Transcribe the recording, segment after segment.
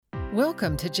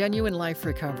Welcome to Genuine Life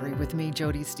Recovery with me,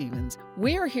 Jody Stevens.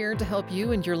 We are here to help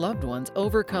you and your loved ones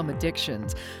overcome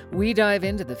addictions. We dive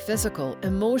into the physical,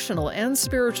 emotional, and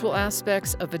spiritual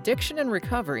aspects of addiction and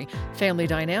recovery, family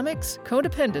dynamics,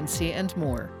 codependency, and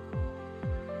more.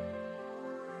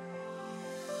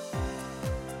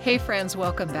 Hey friends,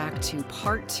 welcome back to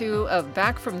part 2 of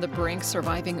Back from the Brink,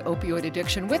 Surviving Opioid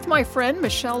Addiction with my friend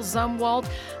Michelle Zumwalt.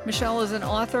 Michelle is an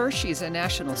author. She's a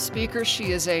national speaker.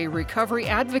 She is a recovery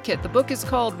advocate. The book is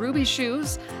called Ruby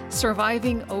Shoes,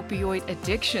 Surviving Opioid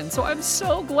Addiction. So I'm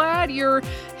so glad you're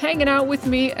hanging out with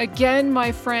me again,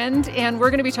 my friend. And we're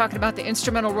going to be talking about the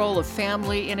instrumental role of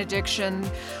family in addiction,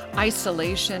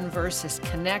 isolation versus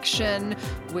connection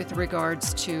with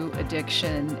regards to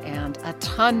addiction, and a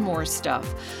ton more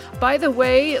stuff. By the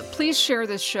way, please share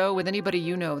this show with anybody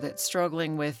you know that's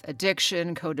struggling with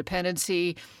addiction,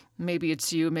 codependency. Maybe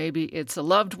it's you, maybe it's a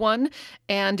loved one.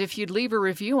 And if you'd leave a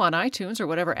review on iTunes or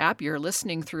whatever app you're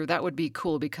listening through, that would be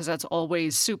cool because that's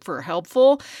always super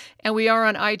helpful. And we are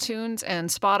on iTunes and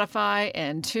Spotify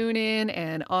and TuneIn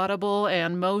and Audible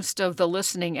and most of the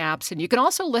listening apps. And you can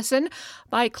also listen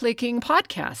by clicking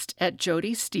podcast at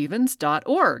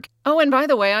jodystevens.org. Oh, and by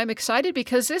the way, I'm excited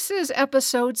because this is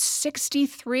episode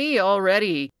 63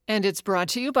 already. And it's brought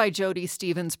to you by Jody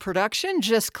Stevens Production.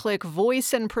 Just click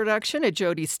voice and production at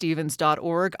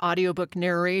jodystevens.org, audiobook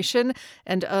narration,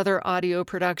 and other audio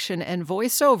production and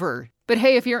voiceover. But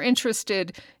hey, if you're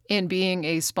interested in being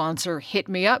a sponsor, hit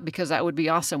me up because that would be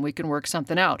awesome. We can work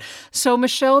something out. So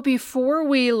Michelle, before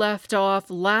we left off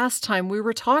last time, we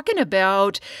were talking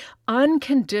about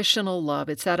unconditional love.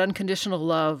 It's that unconditional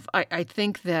love, I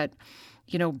think that,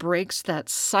 breaks that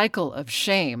cycle of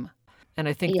shame. And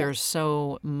I think there's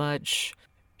so much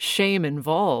shame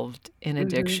involved in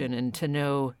addiction, and to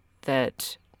know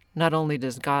that not only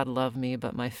does God love me,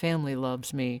 but my family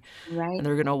loves me, Right. and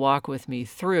they're going to walk with me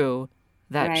through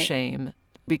that Right. shame,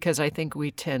 because I think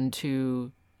we tend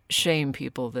to shame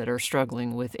people that are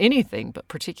struggling with anything, but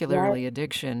particularly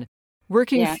addiction.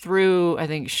 Working through, I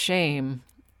think, shame,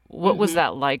 what was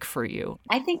that like for you?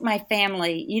 I think my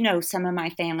family, some of my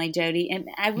family, Jody, and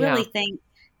I really think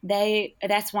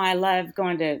that's why I love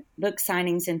going to book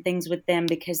signings and things with them,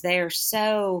 because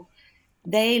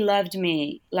they loved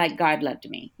me like God loved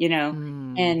me,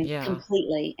 and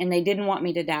completely, and they didn't want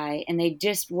me to die, and they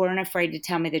just weren't afraid to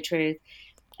tell me the truth.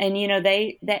 And,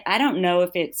 they I don't know if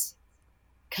it's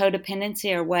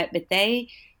codependency or what, but they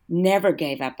never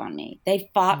gave up on me.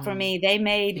 They fought for me. They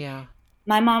made,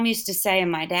 my mom used to say,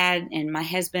 and my dad and my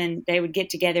husband, they would get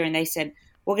together and they said,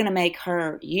 we're going to make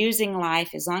her using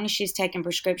life, as long as she's taking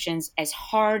prescriptions, as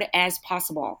hard as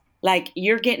possible. Like,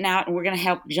 you're getting out and we're going to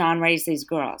help John raise these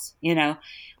girls,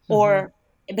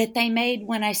 but they made,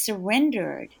 when I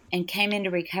surrendered and came into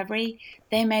recovery,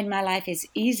 they made my life as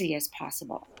easy as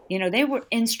possible. They were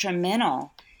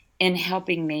instrumental in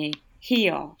helping me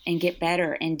heal and get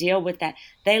better and deal with that.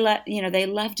 They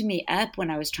loved me up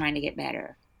when I was trying to get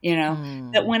better,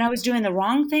 but when I was doing the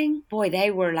wrong thing, boy,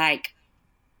 they were like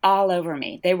all over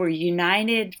me. They were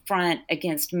united front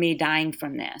against me dying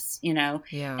from this,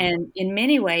 and in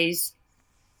many ways,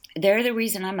 they're the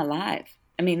reason I'm alive.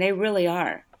 I mean, they really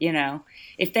are,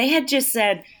 if they had just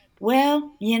said,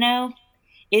 well,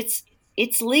 it's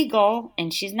legal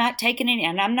and she's not taking any,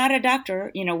 and I'm not a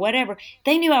doctor, whatever.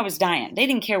 They knew I was dying. They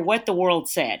didn't care what the world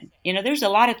said. There's a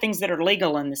lot of things that are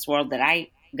legal in this world that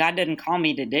God didn't call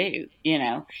me to do,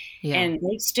 and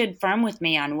they stood firm with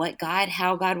me on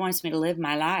how God wants me to live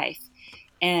my life.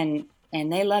 And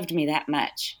they loved me that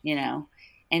much,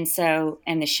 and so,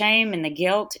 and the shame and the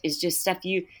guilt is just stuff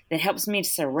that helps me to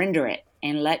surrender it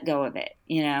and let go of it,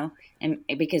 and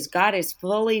because God has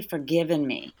fully forgiven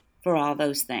me for all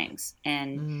those things.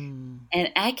 And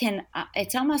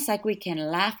it's almost like we can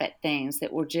laugh at things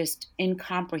that were just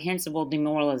incomprehensible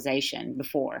demoralization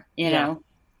before,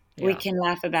 we can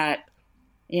laugh about,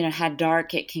 how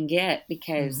dark it can get,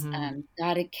 because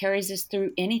God, it carries us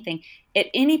through anything. At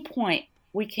any point,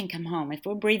 we can come home. If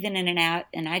we're breathing in and out,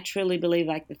 and I truly believe,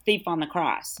 like the thief on the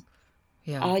cross,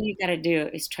 all you got to do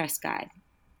is trust God.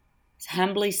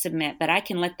 Humbly submit. But I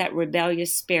can let that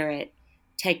rebellious spirit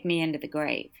take me into the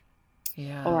grave.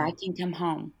 Or I can come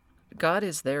home. God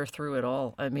is there through it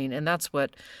all. I mean, and that's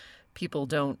what people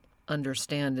don't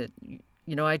understand. It.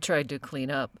 I tried to clean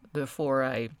up before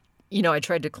I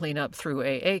tried to clean up through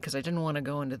AA because I didn't want to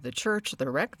go into the church,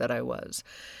 the wreck that I was.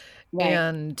 Right.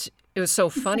 And it was so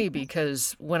funny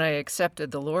because when I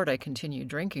accepted the Lord, I continued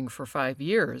drinking for 5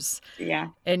 years. Yeah.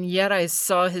 And yet I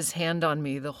saw his hand on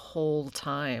me the whole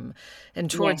time.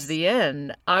 And towards the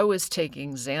end, I was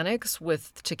taking Xanax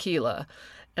with tequila.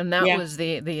 And that was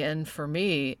the end for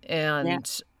me.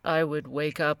 And I would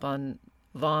wake up on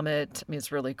vomit. I mean,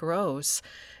 it's really gross.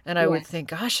 And I would Yes. think,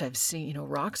 gosh, I've seen,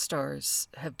 rock stars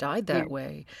have died Yeah. that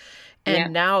way. Yeah.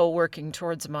 And now working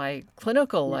towards my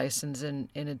clinical Yeah. license in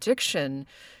addiction,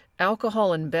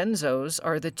 alcohol and benzos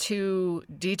are the two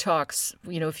detox,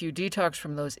 if you detox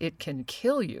from those, it can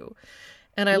kill you.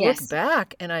 And I look Yes.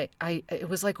 back and it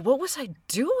was like, what was I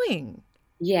doing?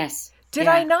 Yes. Did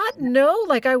I Yeah. not know?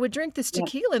 Like I would drink this Yeah.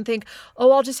 tequila and think,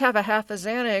 oh, I'll just have a half a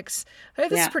Xanax. Hey,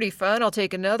 this is Yeah. pretty fun. I'll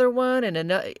take another one and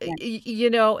another,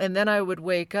 Yeah. and then I would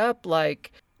wake up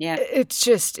like, Yeah. it's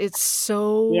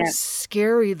so Yeah.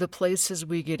 scary the places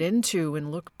we get into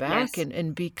and look back Yes.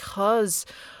 and because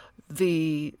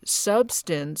the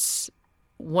substance,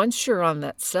 once you're on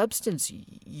that substance,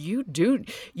 you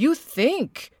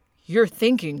think you're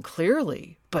thinking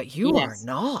clearly, but you are Yes.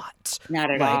 not. Not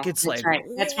at Like, all. it's That's like, right.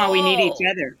 That's why we need each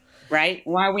whoa. other, right?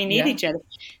 Why we need Yeah. each other.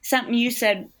 Something you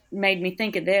said made me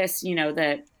think of this,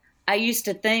 that I used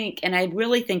to think, and I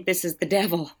really think this is the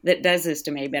devil that does this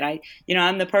to me, but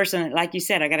I'm the person that, like you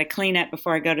said, I got to clean up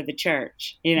before I go to the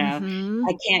church. Mm-hmm.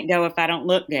 I can't go if I don't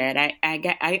look good.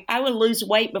 I would lose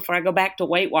weight before I go back to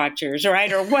Weight Watchers,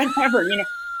 right? Or whatever, I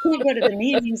can't go to the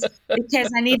meetings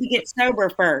because I need to get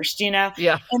sober first,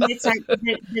 Yeah. And it's like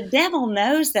the devil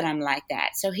knows that I'm like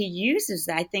that. So he uses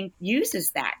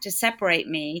that to separate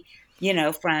me,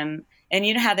 from, and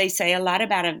you know how they say a lot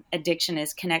about addiction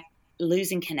is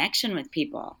losing connection with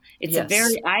people. It's a Yes.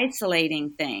 very isolating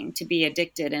thing to be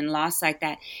addicted and lost like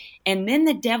that. And then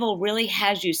the devil really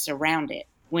has you surrounded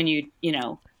when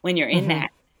when you're in Mhm.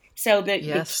 that. So the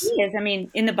Yes. key is, I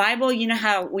mean, in the Bible, you know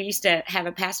how we used to have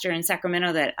a pastor in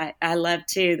Sacramento that I love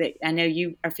too, that I know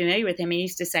you are familiar with him. He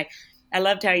used to say, I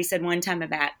loved how he said one time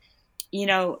about,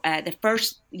 the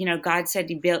first, God said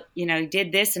he built, he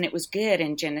did this and it was good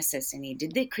in Genesis,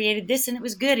 and created this and it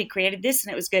was good. He created this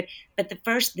and it was good. But the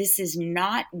first, this is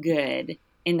not good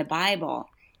in the Bible,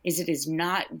 is it is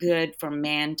not good for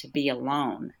man to be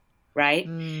alone. Right.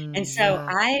 And so Yeah.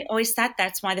 I always thought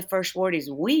that's why the first word is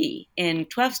we in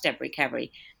 12-step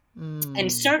recovery.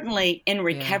 And certainly in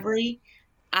recovery,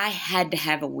 I had to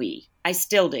have a we. I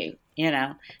still do.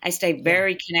 I stay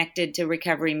very connected to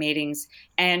recovery meetings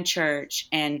and church.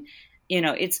 And,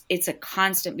 it's a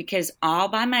constant, because all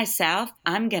by myself,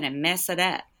 I'm going to mess it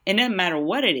up. And no matter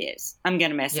what it is, I'm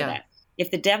going to mess it up. If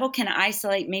the devil can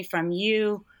isolate me from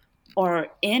you or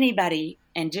anybody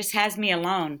and just has me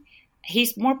alone,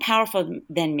 he's more powerful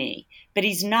than me, but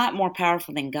he's not more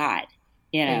powerful than God.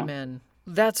 Amen.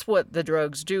 That's what the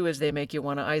drugs do, is they make you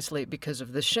want to isolate because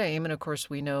of the shame. And of course,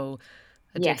 we know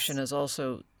addiction is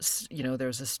also,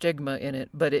 there's a stigma in it,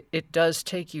 but it does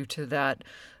take you to that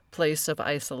place of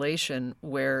isolation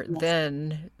where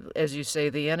then, as you say,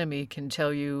 the enemy can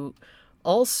tell you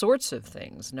all sorts of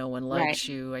things. No one likes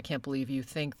you. I can't believe you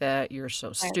think that. You're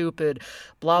so stupid.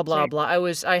 Blah, blah, blah.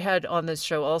 I had on this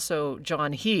show also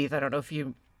John Heath. I don't know if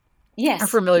you are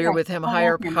familiar with him,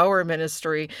 Higher Power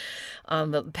Ministry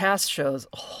on the past shows.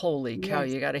 Holy cow,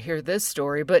 you got to hear this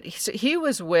story. But he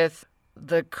was with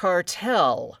the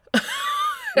cartel.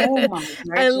 Oh my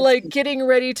and like getting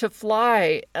ready to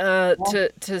fly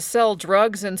to sell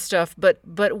drugs and stuff. But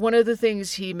one of the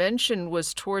things he mentioned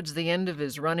was towards the end of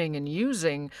his running and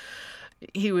using,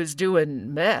 he was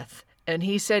doing meth. And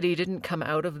he said he didn't come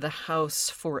out of the house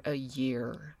for a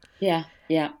year. Yeah.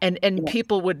 And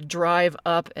people would drive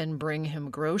up and bring him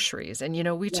groceries. And,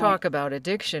 we talk about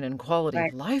addiction and quality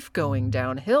of life going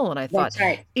downhill. And I thought,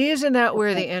 isn't that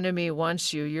where the enemy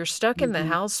wants you? You're stuck in the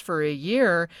house for a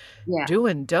year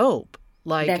doing dope.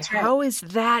 Like, how is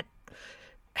that?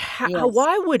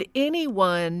 Why would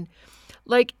anyone,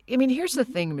 here's the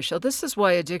thing, Michelle. This is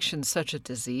why addiction's such a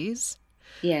disease.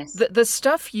 Yes. The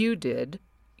stuff you did,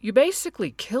 you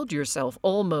basically killed yourself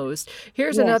almost.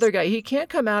 Here's another guy. He can't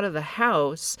come out of the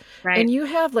house. And you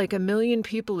have like 1 million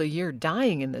people a year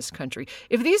dying in this country.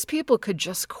 If these people could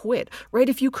just quit, right?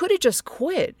 If you could have just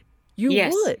quit, you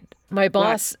would. My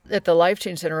boss at the Life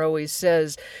Change Center always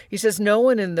says, no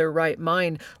one in their right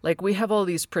mind, like we have all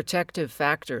these protective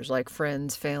factors like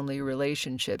friends, family,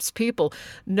 relationships, people,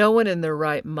 no one in their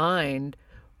right mind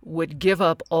would give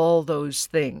up all those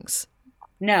things.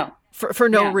 No. For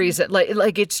no reason.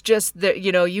 Like it's just that,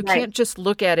 you can't just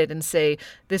look at it and say,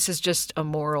 this is just a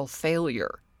moral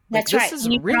failure. That's This is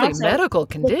a really medical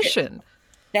condition.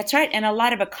 That's right. And a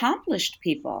lot of accomplished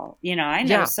people, I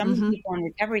know some people in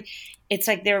recovery, it's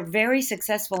like they're very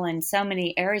successful in so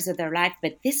many areas of their life,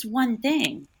 but this one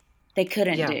thing they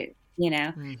couldn't do,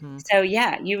 So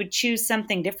you would choose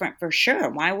something different for sure.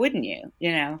 Why wouldn't you?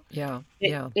 It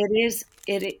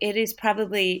is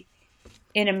probably,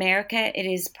 in America, it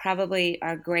is probably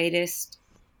our greatest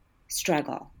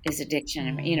struggle is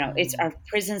addiction. It's our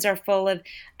prisons are full of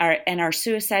our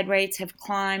suicide rates have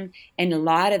climbed, and a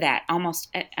lot of that almost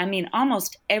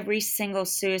every single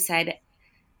suicide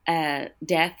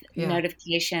death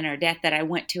notification or death that I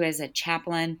went to as a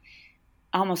chaplain,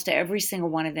 almost every single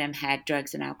one of them had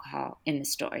drugs and alcohol in the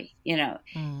story,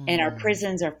 and our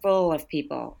prisons are full of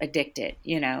people addicted,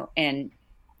 and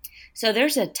so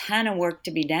there's a ton of work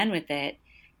to be done with it.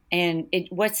 And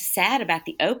what's sad about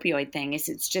the opioid thing is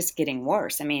it's just getting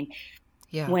worse. I mean,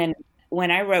 when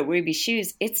I wrote Ruby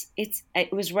Shoes,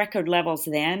 it was record levels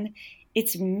then.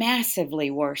 It's massively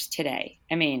worse today.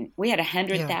 I mean, we had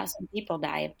 100,000 people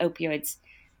die of opioids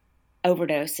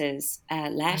overdoses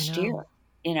last year.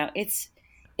 It's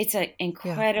an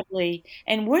incredibly,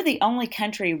 and we're the only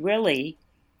country really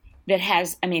that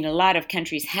has, a lot of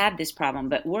countries have this problem,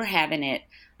 but we're having it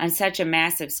on such a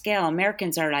massive scale.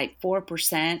 Americans are like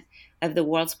 4% of the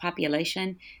world's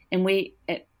population, and we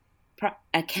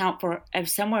account for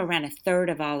somewhere around a third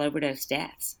of all overdose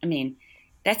deaths. I mean,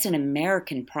 that's an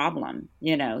American problem,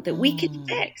 that we can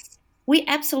fix. We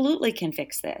absolutely can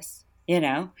fix this,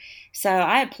 So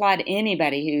I applaud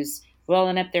anybody who's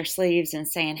rolling up their sleeves and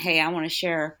saying, hey, I want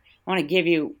to give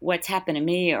you what's happened to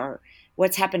me or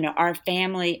what's happened to our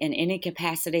family in any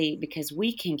capacity, because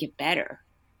we can get better.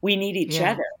 We need each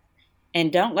other.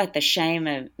 And don't let the shame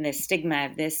of the stigma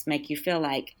of this make you feel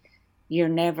like you're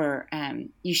never,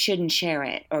 you shouldn't share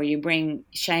it, or you bring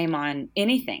shame on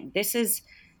anything. This is,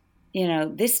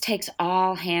 this takes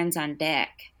all hands on deck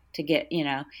to get,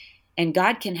 and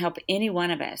God can help any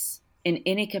one of us in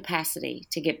any capacity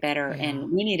to get better.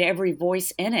 And we need every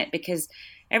voice in it, because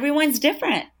everyone's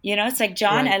different. It's like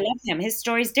John, I love him. His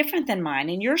story's different than mine,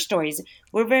 and your stories,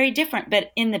 we're very different.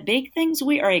 But in the big things,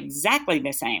 we are exactly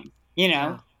the same,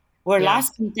 We're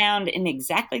lost and found in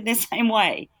exactly the same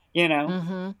way,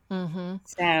 So,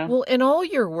 well, in all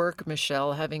your work,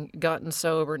 Michelle, having gotten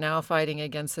sober, now fighting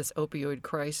against this opioid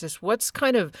crisis, what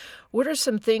are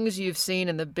some things you've seen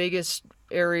in the biggest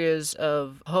areas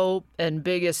of hope and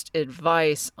biggest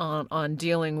advice on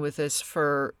dealing with this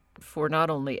for not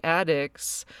only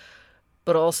addicts,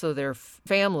 but also their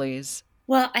families?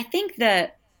 Well, I think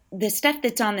the stuff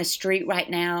that's on the street right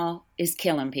now is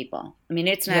killing people. I mean,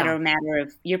 it's not a matter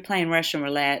of you're playing Russian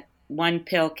roulette. One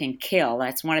pill can kill.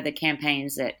 That's one of the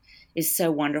campaigns that is so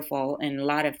wonderful. And a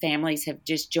lot of families have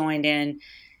just joined in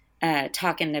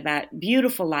talking about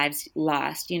beautiful lives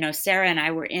lost. Sarah and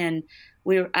I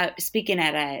we were speaking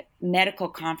at a medical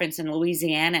conference in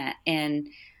Louisiana, and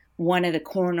one of the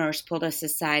coroners pulled us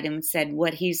aside and said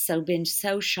what he's been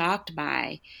so shocked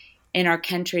by in our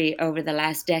country over the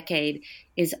last decade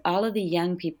is all of the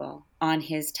young people on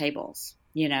his tables,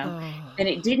 and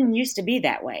it didn't used to be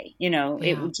that way.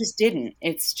 It just didn't.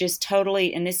 It's just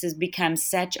totally, and this has become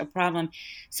such a problem.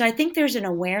 So I think there's an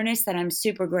awareness that I'm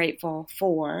super grateful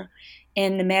for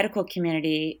in the medical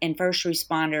community and first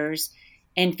responders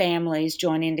and families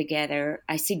joining together.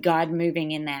 I see God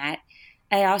moving in that.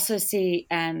 I also see,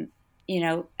 I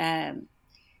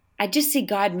just see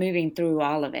God moving through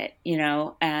all of it.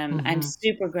 I'm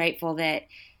super grateful that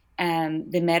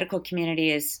the medical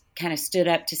community has kind of stood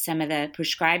up to some of the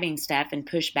prescribing stuff and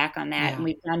pushed back on that. And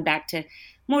we've gone back to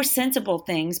more sensible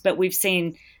things, but we've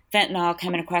seen fentanyl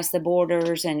coming across the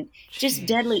borders and just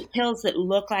deadly pills that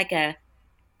look like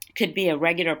could be a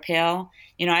regular pill.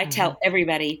 I tell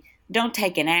everybody, don't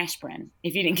take an aspirin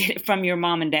if you didn't get it from your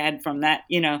mom and dad from that.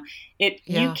 You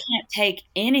can't take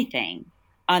anything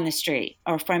on the street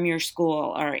or from your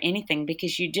school or anything,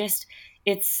 because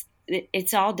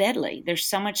it's all deadly. There's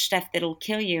so much stuff that'll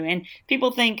kill you. And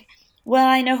people think, well,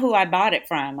 I know who I bought it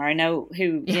from, or I know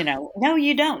who, no,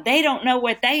 you don't. They don't know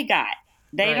what they got.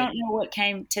 They don't know what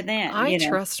came to them. I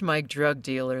trust my drug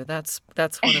dealer. That's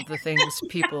one of the things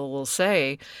people will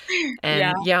say.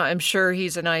 And I'm sure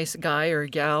he's a nice guy or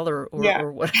gal or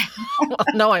what. Well,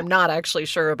 no, I'm not actually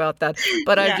sure about that.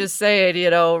 But I just say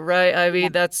it, right? I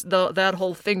mean, that's that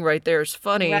whole thing right there is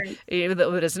funny, even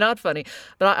though it is not funny.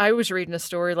 But I was reading a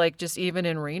story like just even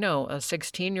in Reno, a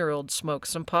 16-year-old smoked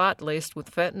some pot laced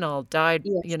with fentanyl, died,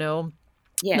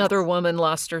 Yes. Another woman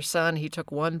lost her son. He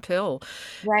took one pill.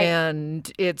 Right.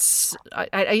 And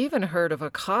I even heard of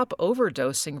a cop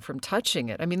overdosing from touching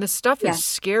it. I mean, this stuff is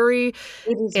scary.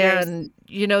 It is. And,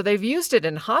 they've used it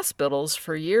in hospitals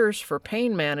for years for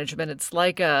pain management. It's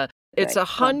like it's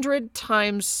 100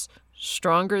 times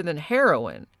stronger than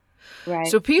heroin. Right.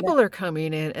 So people are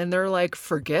coming in and they're like,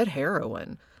 forget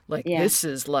heroin. Like, this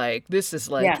is like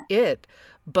it.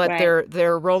 But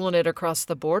they're rolling it across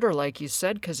the border, like you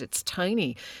said, because it's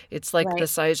tiny. It's like the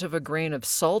size of a grain of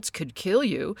salt could kill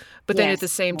you. But then at the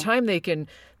same time, they can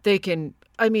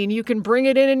I mean, you can bring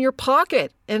it in your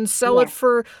pocket and sell it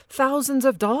for thousands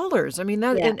of dollars. I mean,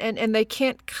 that and they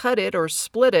can't cut it or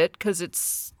split it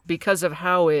because of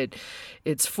how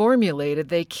it's formulated.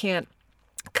 They can't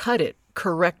cut it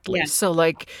correctly. Yeah. So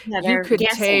like you could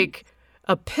take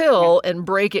a pill and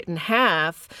break it in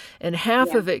half, and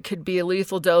half of it could be a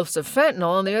lethal dose of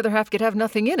fentanyl, and the other half could have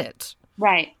nothing in it.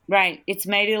 Right. It's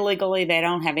made illegally. They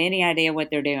don't have any idea what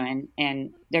they're doing,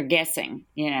 and they're guessing,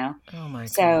 Oh my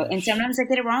gosh. And sometimes they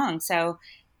get it wrong. So,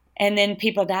 and then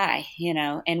people die,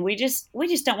 and we just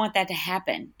don't want that to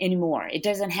happen anymore. It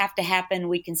doesn't have to happen.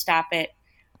 We can stop it.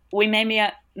 We may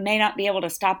not be able to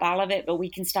stop all of it, but we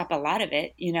can stop a lot of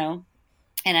it,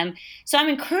 And I'm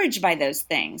encouraged by those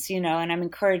things, and I'm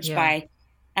encouraged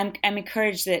I'm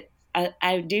encouraged that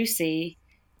I do see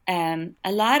a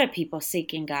lot of people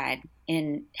seeking God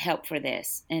in help for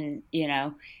this, and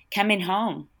coming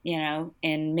home,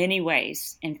 in many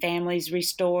ways, and families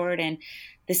restored, and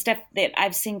the stuff that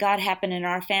I've seen God happen in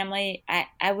our family.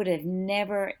 I would have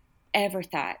never ever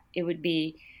thought it would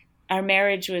be. Our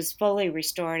marriage was fully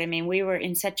restored. I mean, we were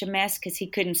in such a mess because he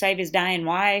couldn't save his dying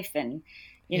wife, and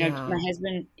my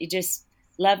husband, he just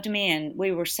loved me, and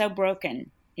we were so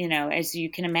broken, as you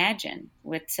can imagine,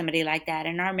 with somebody like that.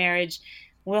 In our marriage,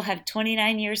 we'll have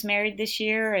 29 years married this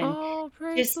year, and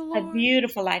just a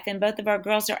beautiful life. And both of our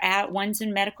girls are out. One's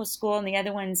in medical school, and the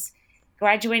other one's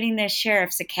graduating the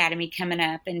Sheriff's Academy coming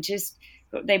up. And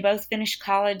they both finished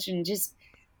college, and just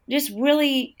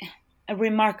really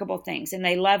remarkable things. And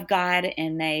they love God,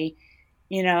 and they,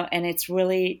 and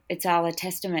it's all a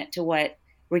testament to what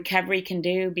recovery can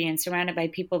do, being surrounded by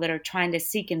people that are trying to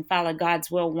seek and follow God's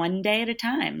will one day at a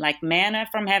time, like manna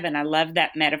from heaven. I love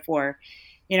that metaphor.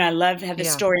 I love to have the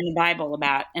story in the Bible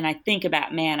about, and I think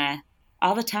about manna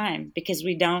all the time, because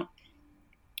we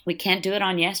can't do it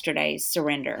on yesterday's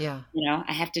surrender. Yeah.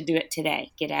 I have to do it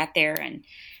today. Get out there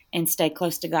and stay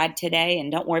close to God today,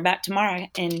 and don't worry about tomorrow.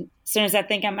 And as soon as I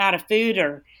think I'm out of food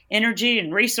or energy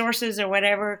and resources or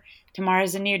whatever,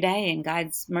 tomorrow's a new day, and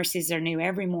God's mercies are new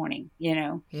every morning,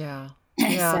 Yeah.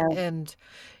 Yeah. And,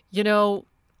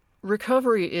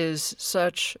 recovery is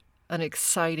such an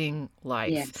exciting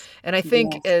life. Yes. And I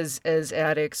think as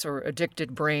addicts or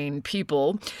addicted brain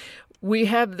people, we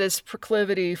have this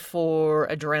proclivity for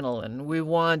adrenaline. We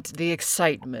want the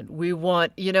excitement. We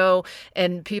want,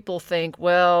 and people think,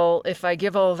 well, if I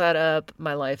give all that up,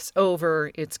 my life's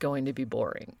over. It's going to be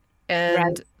boring.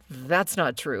 And that's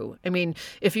not true. I mean,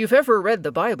 if you've ever read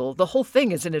the Bible, the whole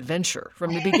thing is an adventure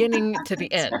from the beginning to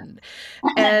the end.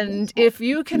 And if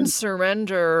you can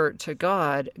surrender to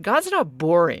God, God's not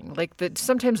boring. Like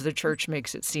sometimes the church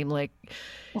makes it seem like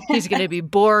he's going to be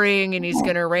boring and he's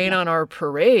going to rain on our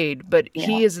parade, but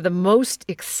he is the most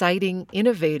exciting,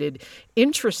 innovative,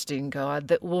 interesting God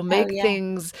that will make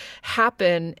things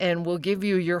happen and will give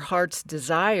you your heart's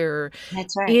desire.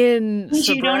 That's right. In which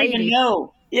sobriety. You don't even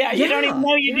know. Yeah, you don't even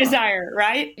know you desire,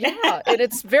 right? Yeah, and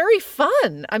it's very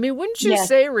fun. I mean, wouldn't you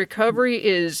say recovery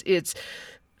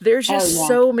there's just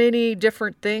so many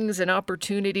different things and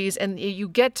opportunities, and you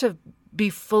get to be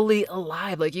fully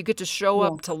alive. Like you get to show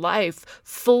up to life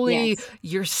fully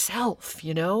yourself,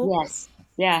 Yes.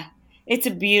 Yeah. It's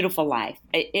a beautiful life.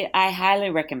 I highly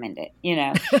recommend it,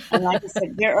 And like I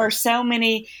said, there are so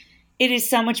many. It is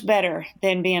so much better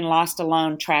than being lost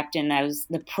alone, trapped in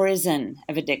the prison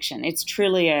of addiction. It's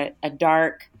truly a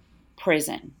dark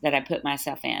prison that I put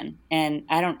myself in, and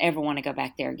I don't ever want to go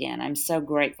back there again. I'm so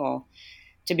grateful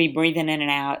to be breathing in and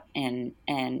out, and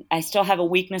I still have a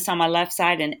weakness on my left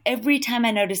side, and every time I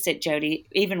notice it, Jody,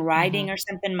 even riding or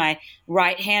something, my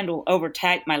right hand will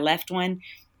overtake my left one,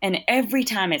 and every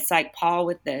time it's like Paul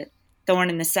with the thorn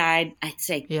in the side, I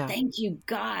say, thank you,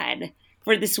 God,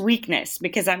 for this weakness,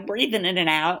 because I'm breathing in and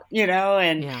out,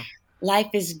 and life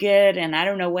is good, and I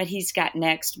don't know what he's got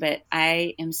next, but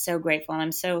I am so grateful. And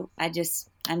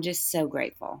I'm just so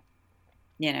grateful.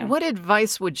 What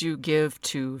advice would you give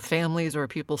to families or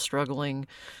people struggling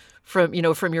from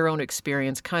your own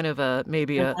experience, kind of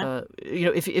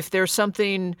if there's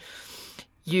something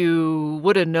you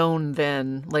would have known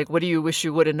then, like what do you wish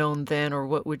you would have known then, or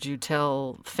what would you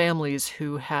tell families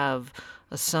who have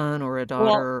a son or a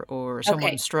daughter or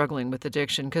someone struggling with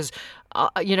addiction? Because,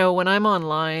 when I'm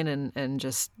online and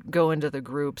just go into the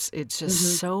groups, it's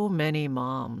just so many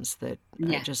moms that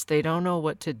they don't know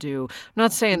what to do. I'm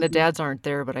not saying the dads aren't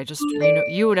there, but I just,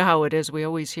 you know how it is. We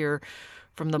always hear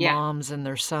from the moms and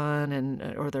their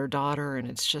son or their daughter, and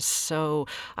it's just so,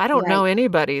 I don't know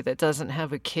anybody that doesn't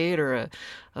have a kid or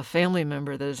a family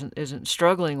member that isn't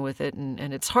struggling with it,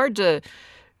 and it's hard to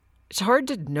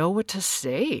know what to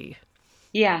say.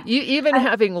 Yeah. Even I,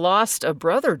 having lost a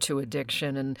brother to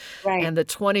addiction right. and the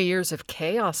 20 years of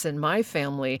chaos in my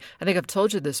family, I think I've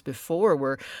told you this before,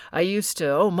 where I used to,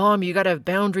 oh, Mom, you got to have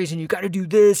boundaries and you got to do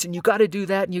this and you got to do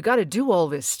that and you got to do all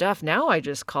this stuff. Now I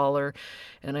just call her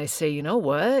and I say, you know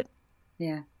what?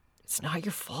 Yeah. It's not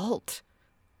your fault.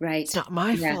 It's Right. not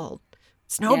my Yeah. fault.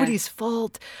 It's Yeah. nobody's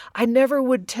fault. I never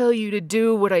would tell you to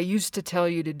do what I used to tell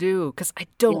you to do because I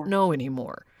don't Yeah. know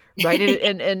anymore. Right.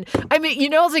 And I mean,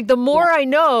 it's like the Yeah. more I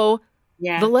know, the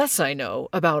Yeah. less I know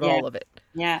about Yeah. all of it.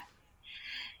 Yeah.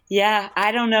 Yeah.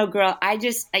 I don't know, girl. I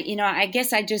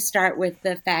guess I just start with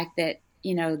the fact that,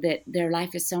 that their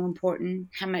life is so important,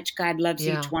 how much God loves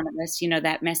each Yeah. one of us,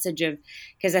 that message of,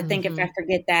 because I think if Mm-hmm. I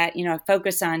forget that, I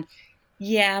focus on,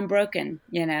 yeah, I'm broken,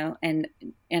 and I'm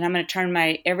going to turn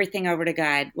my everything over to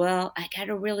God. Well, I got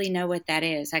to really know what that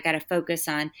is. I got to focus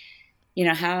on,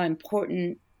 how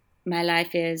important my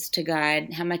life is to God,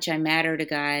 how much I matter to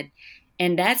God.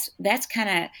 And that's kind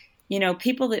of,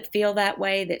 people that feel that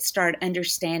way, that start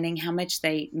understanding how much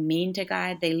they mean to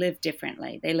God, they live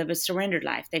differently. They live a surrendered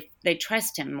life. They.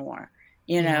 Trust him more,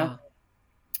 you know.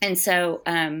 Yeah. And so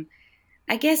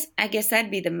I guess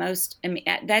that'd be the most. I mean,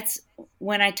 that's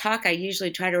when I talk. I usually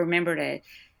try to remember to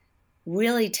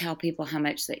really tell people how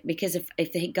much they, because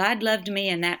if God loved me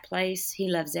in that place, he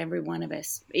loves every one of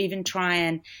us, even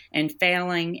trying and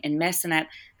failing and messing up.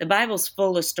 The Bible's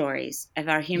full of stories of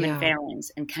our human Yeah.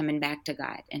 failings and coming back to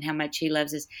God and how much he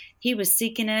loves us. He was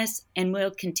seeking us and will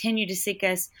continue to seek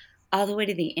us all the way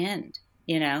to the end.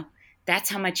 That's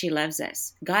how much he loves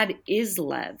us. God is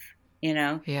love,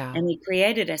 Yeah. and he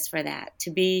created us for that,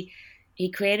 he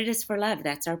created us for love.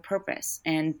 That's our purpose.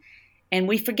 And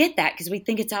we forget that because we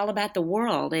think it's all about the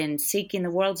world and seeking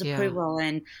the world's Yeah. approval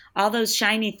and all those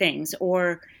shiny things,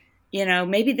 or,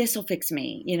 maybe this will fix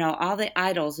me, all the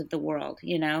idols of the world,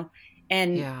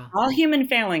 and Yeah. all human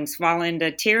failings fall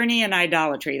into tyranny and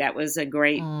idolatry. That was a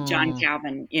great John Mm.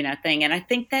 Calvin, thing. And I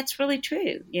think that's really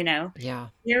true, Yeah.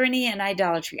 tyranny and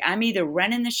idolatry. I'm either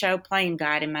running the show, playing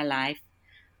God in my life,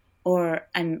 or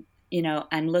I'm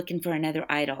looking for another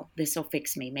idol. This will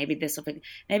fix me. Maybe this will fix.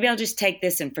 Maybe I'll just take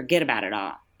this and forget about it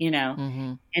all.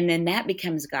 Mm-hmm. And then that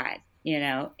becomes God.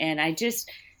 And I just,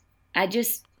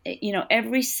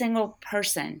 every single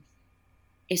person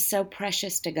is so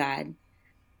precious to God.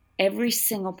 Every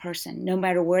single person, no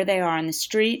matter where they are on the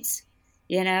streets,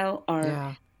 or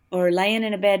Yeah. laying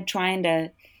in a bed trying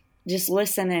to just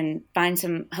listen and find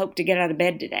some hope to get out of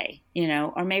bed today,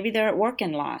 or maybe they're at work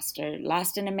and lost, or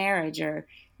lost in a marriage, or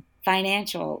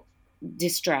financial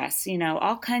distress,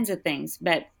 all kinds of things.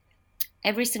 But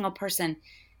every single person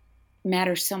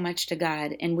matters so much to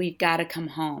God, and we've got to come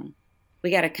home.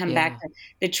 We got to come back Yeah. to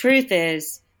the truth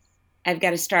is, I've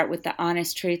got to start with the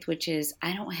honest truth, which is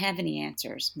I don't have any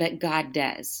answers, but God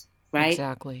does, right?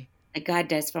 Exactly. Like God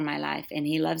does for my life, and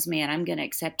he loves me, and I'm going to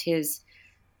accept his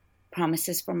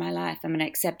promises for my life. I'm going to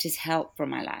accept his help for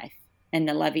my life and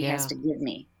the love he has Yeah. to give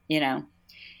me, And that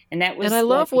And I was like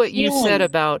love a what you said healing.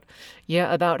 about,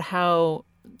 yeah, about how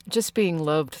just being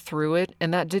loved through it.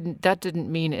 And that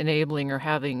didn't mean enabling or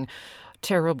having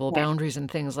terrible Right. boundaries and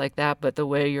things like that, but the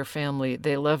way your family,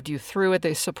 they loved you through it.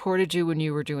 They supported you when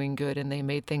you were doing good and they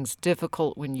made things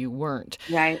difficult when you weren't.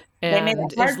 Right. They made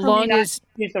And it as hard for me long not as, to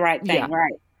choose the right yeah, thing.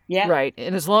 Right. Yep. right.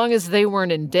 And as long as they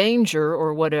weren't in danger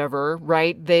or whatever,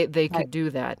 right, they Right. could do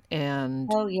that. And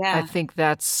Oh, I yeah. think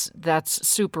that's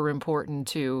super important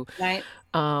too. Right.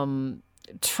 um,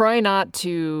 try not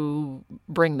to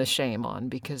bring the shame on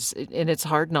because and it's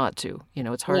hard not to.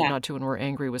 It's hard Yeah. not to when we're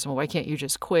angry with someone. Why can't you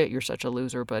just quit? You're such a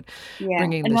loser. But Yeah.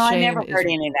 bringing And the no, I shame never is heard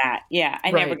any of that. Yeah.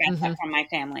 I never right. got that from my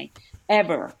family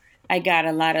ever. I got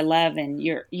a lot of love, and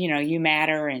you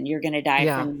matter, and you're going to die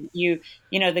Yeah. from you,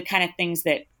 the kind of things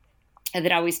that I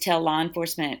always tell law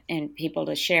enforcement and people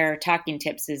to share talking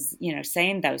tips is,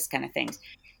 saying those kind of things.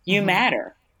 You Hmm.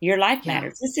 matter. Your life Yeah.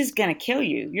 matters. This is going to kill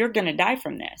you. You're going to die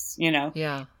from this,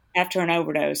 Yeah. after an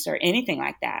overdose or anything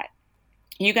like that.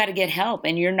 You got to get help,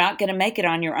 and you're not going to make it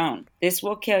on your own. This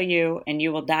will kill you, and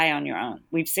you will die on your own.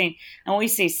 We see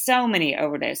so many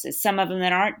overdoses, some of them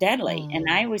that aren't deadly. And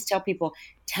Mm. I always tell people,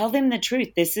 tell them the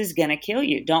truth. This is going to kill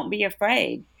you. Don't be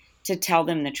afraid to tell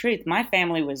them the truth. My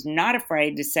family was not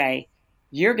afraid to say,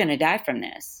 you're going to die from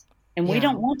this. And we Yeah.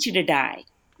 don't want you to die.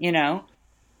 You know,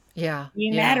 Yeah.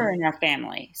 you Yeah. matter in our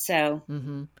family. So,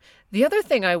 Hmm. The other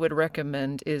thing I would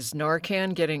recommend is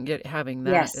Narcan. Having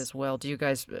that yes, as well. Do you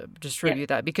guys yep, distribute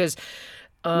that? Because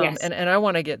yes, and I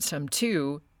want to get some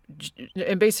too.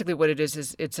 And basically, what it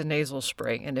is it's a nasal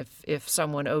spray. And if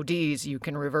someone ODs, you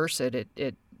can reverse it.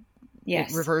 It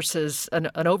yes, reverses an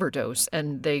overdose,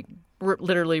 and they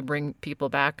literally bring people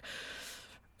back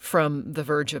from the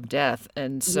verge of death.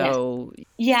 And so,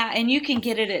 yeah, and you can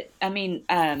get it at,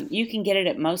 you can get it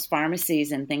at most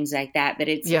pharmacies and things like that, but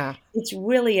it's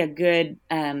really a good,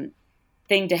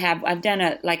 thing to have. I've done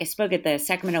I spoke at the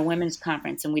Sacramento Women's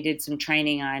Conference, and we did some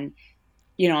training on,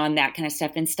 on that kind of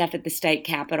stuff, and stuff at the state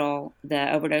capitol,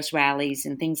 the overdose rallies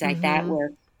and things like that,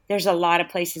 where there's a lot of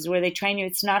places where they train you.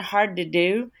 It's not hard to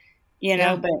do,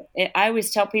 but I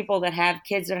always tell people that have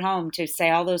kids at home to say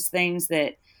all those things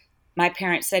that my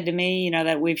parents said to me,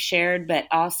 that we've shared, but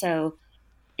also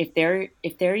if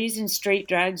they're using street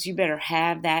drugs, you better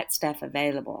have that stuff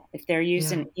available. If they're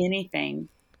using anything,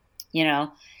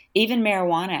 even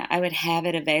marijuana, I would have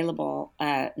it available,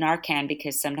 Narcan,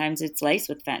 because sometimes it's laced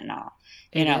with fentanyl,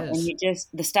 and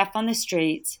the stuff on the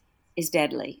streets is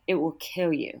deadly. It will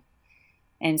kill you.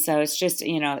 And so it's just,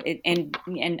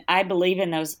 and I believe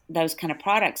in those kind of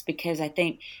products, because I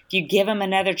think if you give them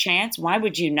another chance, why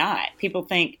would you not? People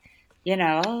think, they're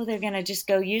going to just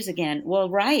go use again. Well,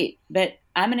 right. But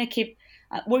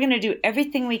we're going to do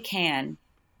everything we can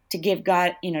to give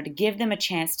God, to give them a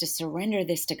chance to surrender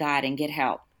this to God and get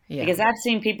help. Yeah. Because I've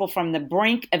seen people from the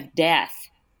brink of death.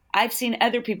 I've seen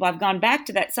other people. I've gone back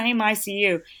to that same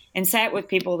ICU and sat with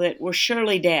people that were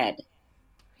surely dead.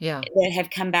 Yeah. That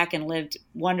have come back and lived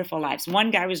wonderful lives.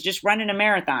 One guy was just running a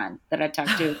marathon that I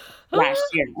talked to last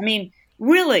year. I mean,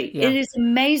 really, it is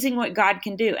amazing what God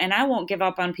can do. And I won't give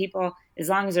up on people as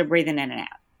long as they're breathing in and out.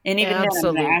 And even then, I'm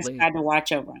going to ask God to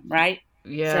watch over them, right?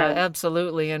 Yeah,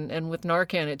 absolutely. And with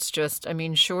Narcan, it's just,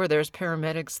 sure, there's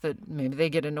paramedics that maybe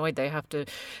they get annoyed. They have to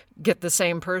get the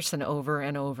same person over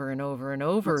and over and over and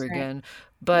over That's again. Right.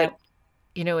 But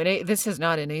this is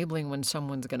not enabling when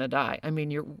someone's going to die.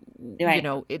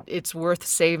 It's worth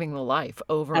saving the life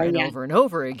over and over and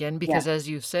over again, because as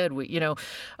you said,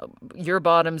 your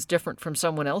bottom's different from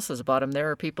someone else's bottom.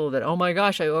 There are people that, oh my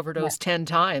gosh, I overdosed 10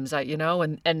 times,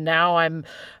 and now I'm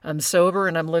sober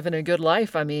and I'm living a good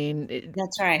life.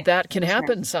 That's right. That can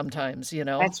happen sometimes,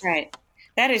 That's right.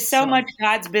 That is so much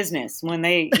God's business when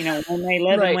they, when they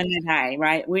live and when they die,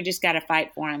 right? We just got to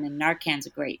fight for them. And Narcan's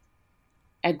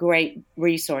a great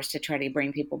resource to try to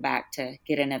bring people back to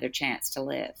get another chance to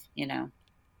live,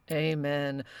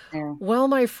 Amen. Yeah. Well,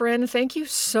 my friend, thank you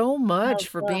so much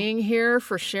for being here,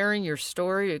 for sharing your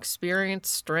story, experience,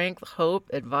 strength, hope,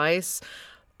 advice,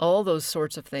 all those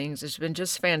sorts of things. It's been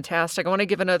just fantastic. I want to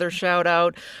give another shout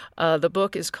out. The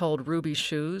book is called Ruby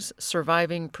Shoes,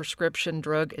 Surviving Prescription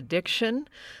Drug Addiction.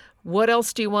 What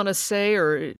else do you want to say,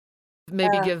 or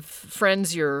maybe give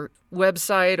friends your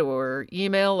website or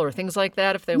email or things like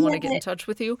that if they want to get in touch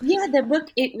with you? Yeah, the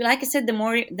book, like I said, the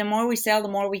more we sell, the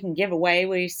more we can give away.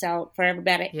 We sell for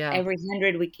everybody. Every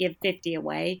 100, we give 50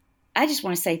 away. I just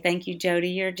want to say thank you, Jody.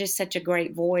 You're just such a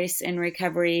great voice in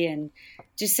recovery and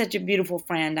just such a beautiful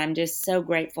friend. I'm just so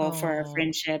grateful for our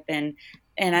friendship. And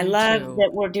I love that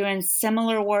we're doing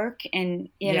similar work and,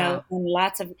 and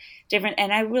lots of different,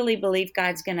 and I really believe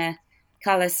God's going to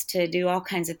call us to do all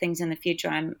kinds of things in the future.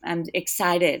 I'm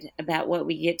excited about what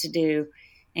we get to do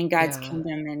in God's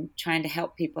kingdom and trying to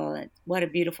help people. What a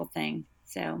beautiful thing.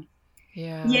 So,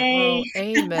 yay. Oh,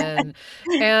 amen.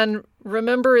 And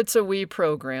remember, it's a we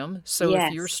program. So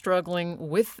if you're struggling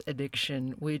with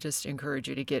addiction, we just encourage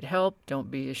you to get help.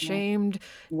 Don't be ashamed.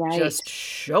 Right. Just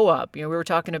show up. We were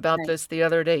talking about this the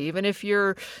other day. Even if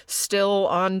you're still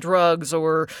on drugs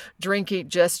or drinking,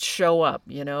 just show up.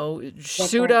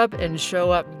 Suit up and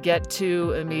show up. Get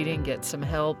to a meeting. Get some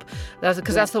help. That's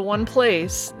because that's the one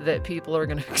place that people are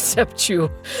going to accept you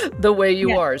the way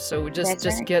you are. So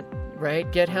just get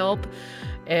help.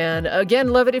 And again,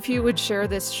 love it if you would share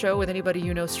this show with anybody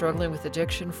you know struggling with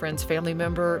addiction, friends, family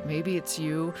member, maybe it's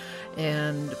you.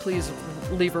 And please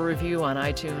leave a review on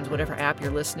iTunes, whatever app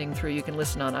you're listening through. You can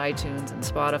listen on iTunes and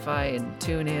Spotify and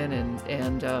TuneIn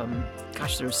and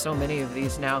gosh, there's so many of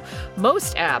these now.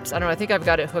 Most apps, I don't know, I think I've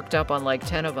got it hooked up on like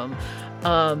 10 of them.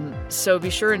 So be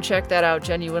sure and check that out,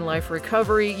 Genuine Life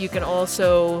Recovery. You can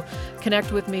also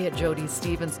connect with me at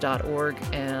jodystevens.org,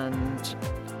 and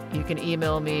you can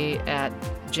email me at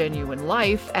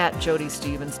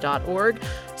genuinelife@jodystevens.org.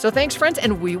 So thanks, friends,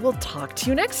 and we will talk to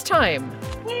you next time.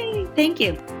 Yay, thank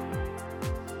you.